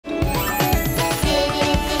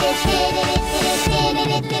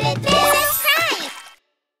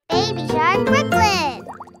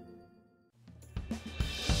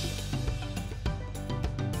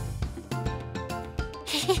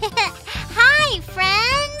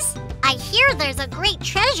there's a great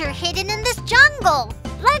treasure hidden in this jungle.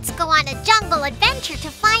 Let's go on a jungle adventure to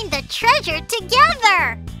find the treasure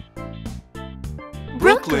together.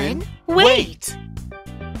 Brooklyn, wait!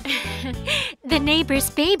 The neighbor's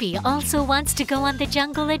baby also wants to go on the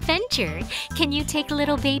jungle adventure. Can you take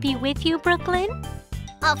little baby with you, Brooklyn?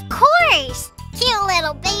 Of course! Cute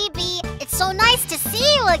little baby. It's so nice to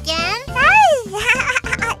see you again.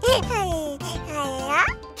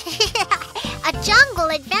 A jungle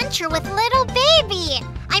adventure with little baby.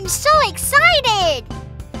 I'm so excited.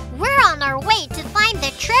 We're on our way to find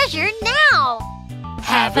the treasure now.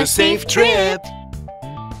 Have a safe trip!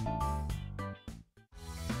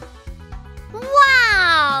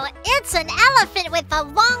 Wow! It's an elephant with a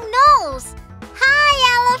long nose. Hi,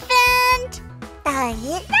 elephant!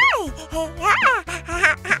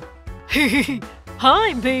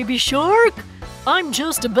 Hi, baby shark. I'm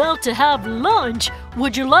just about to have lunch.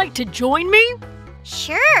 Would you like to join me?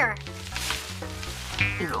 Sure.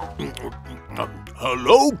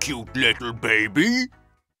 Hello, cute little baby.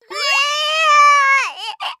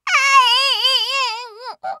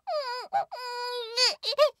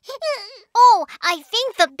 Oh, I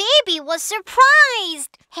think the baby was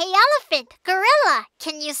surprised. Hey, elephant, gorilla,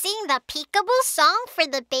 can you sing the Peekaboo song for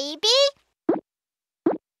the baby?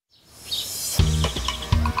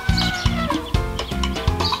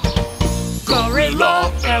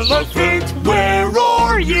 Gorilla, elephant, where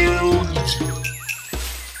are you?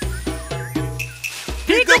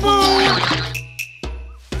 Peekaboo!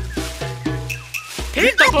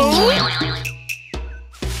 Peekaboo!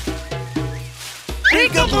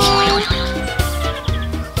 Peekaboo!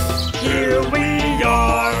 Here we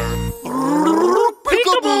are!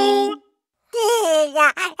 Peekaboo!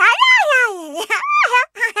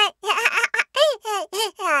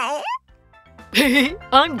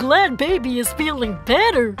 I'm glad baby is feeling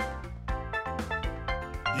better.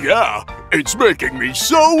 Yeah, it's making me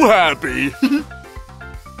so happy!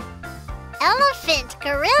 Elephant,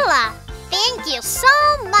 gorilla, thank you so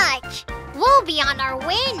much. We'll be on our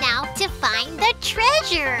way now to find the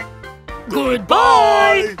treasure.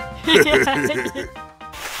 Goodbye!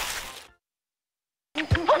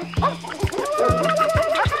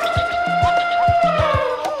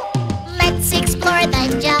 Let's explore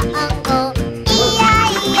the jungle.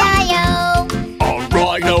 E-I-E-I-O. A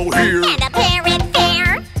rhino here! And a parrot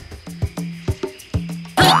there.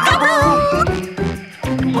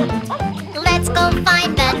 Let's go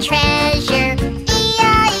find the treasure.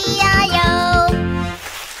 E-I-E-I-O.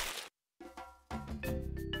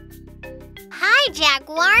 Hi,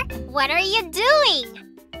 Jaguar. What are you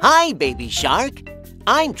doing? Hi, baby shark.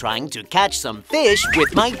 I'm trying to catch some fish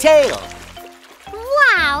with my tail.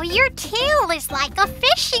 Wow, your tail is like a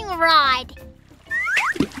fishing rod.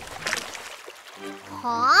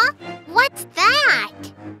 Huh? What's that?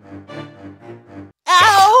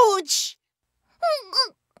 Ouch!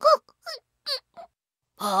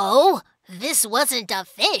 Oh, this wasn't a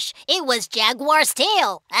fish. It was Jaguar's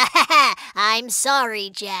tail. I'm sorry,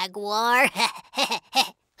 Jaguar.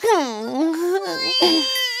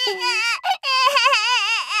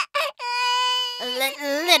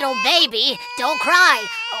 Little baby, don't cry.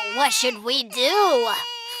 What should we do?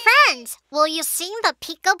 Friends, will you sing the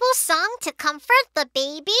Peekaboo song to comfort the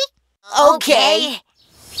baby? Okay.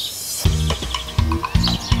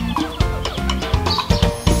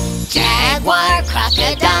 Jaguar,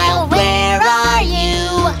 crocodile, where are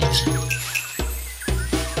you?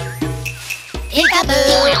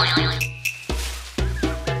 Peekaboo!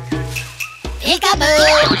 Peekaboo!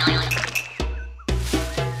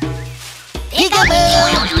 Peekaboo!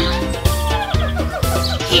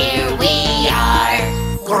 Here we are!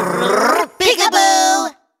 Grrr,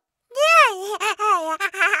 Peekaboo!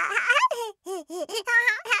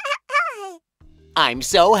 I'm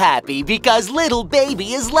so happy because little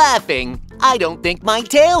baby is laughing. I don't think my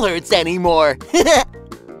tail hurts anymore.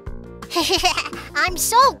 I'm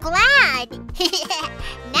so glad!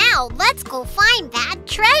 Now let's go find that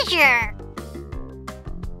treasure!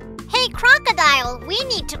 Hey, Crocodile, we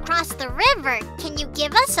need to cross the river. Can you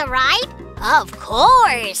give us a ride? Of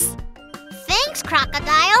course! Thanks,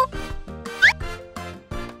 Crocodile!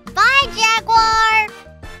 Bye, Jaguar!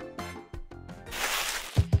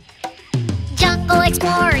 Jungle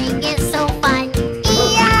exploring is so fun.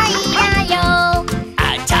 E-I-E-I-O.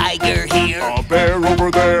 A tiger here. A bear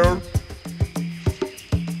over there.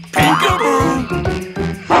 Peekaboo!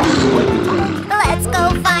 Let's go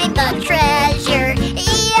find the treasure.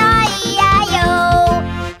 E-I-E-I-O.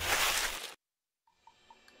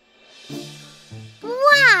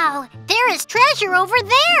 Wow, there is treasure over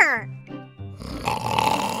there.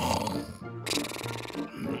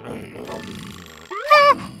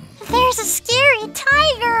 There's a scary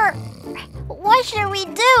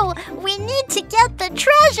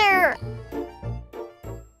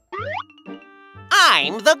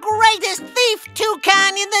the greatest thief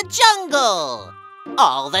toucan in the jungle.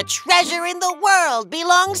 All the treasure in the world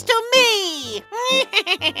belongs to me.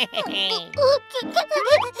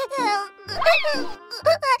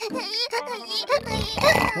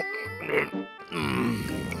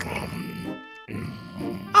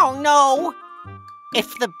 Oh no!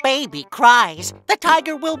 If the baby cries, the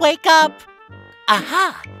tiger will wake up.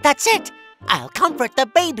 Aha! That's it! I'll comfort the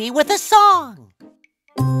baby with a song.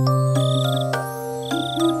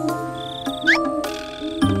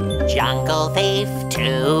 Jungle thief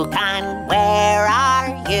toucan, where are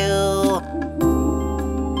you?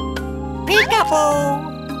 Peekaboo!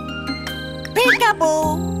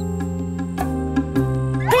 Peekaboo!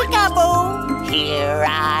 Peekaboo! Here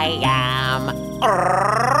I am.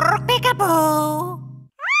 Peekaboo!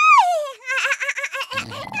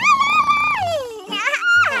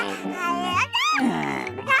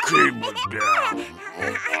 Keep it down.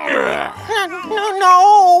 No!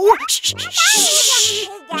 Shh, shh, shh.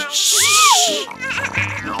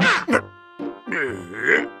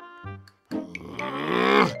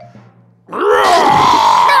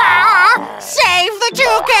 Save the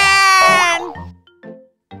toucan!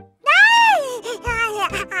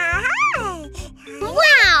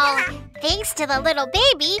 Wow! Thanks to the little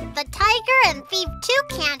baby, the tiger and thief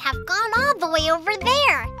toucan have gone all the way over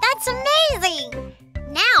there. That's amazing!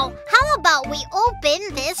 Now, how about we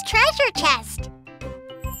open this treasure chest?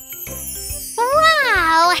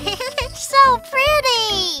 Wow! So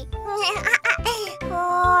pretty!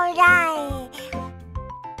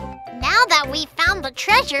 Now that we found the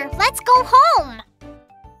treasure, let's go home!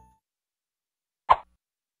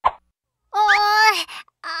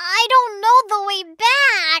 I don't know the way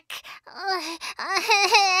back.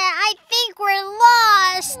 I think we're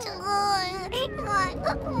lost.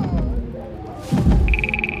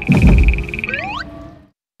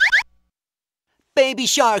 Baby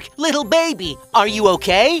Shark, little baby, are you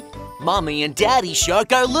okay? Mommy and Daddy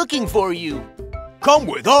Shark are looking for you. Come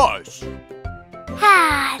with us.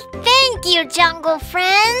 Thank you, jungle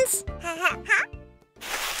friends.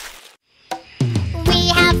 We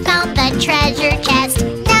have found the treasure chest.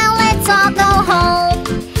 Now let's all go home.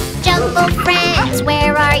 Jungle friends,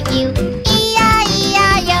 where are you?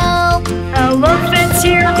 E-I-E-I-O. Elephants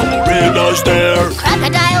here. Gorillas there.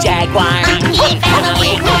 Crocodile, Jaguar, monkey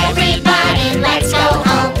family, everybody, let's go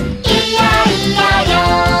home. E-I-E-I-O.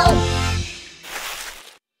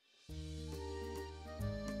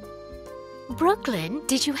 Brooklyn,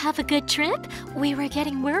 did you have a good trip? We were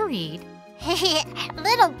getting worried.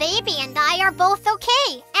 Little baby and I are both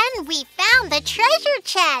okay, and we found the treasure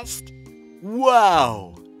chest.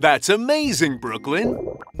 Wow, that's amazing,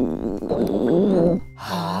 Brooklyn.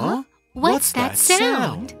 Huh? What's that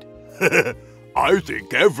sound? I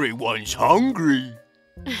think everyone's hungry.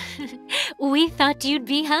 We thought you'd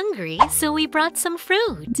be hungry, so we brought some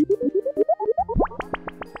fruit.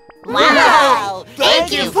 Wow!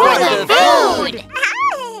 Thank you for the food!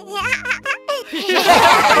 Hey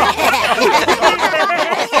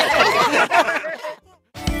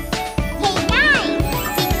guys,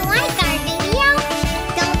 did you like our video?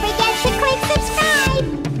 Don't forget to click subscribe!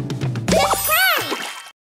 Subscribe!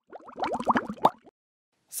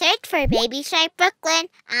 Search for Baby Shark Brooklyn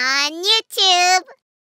on YouTube.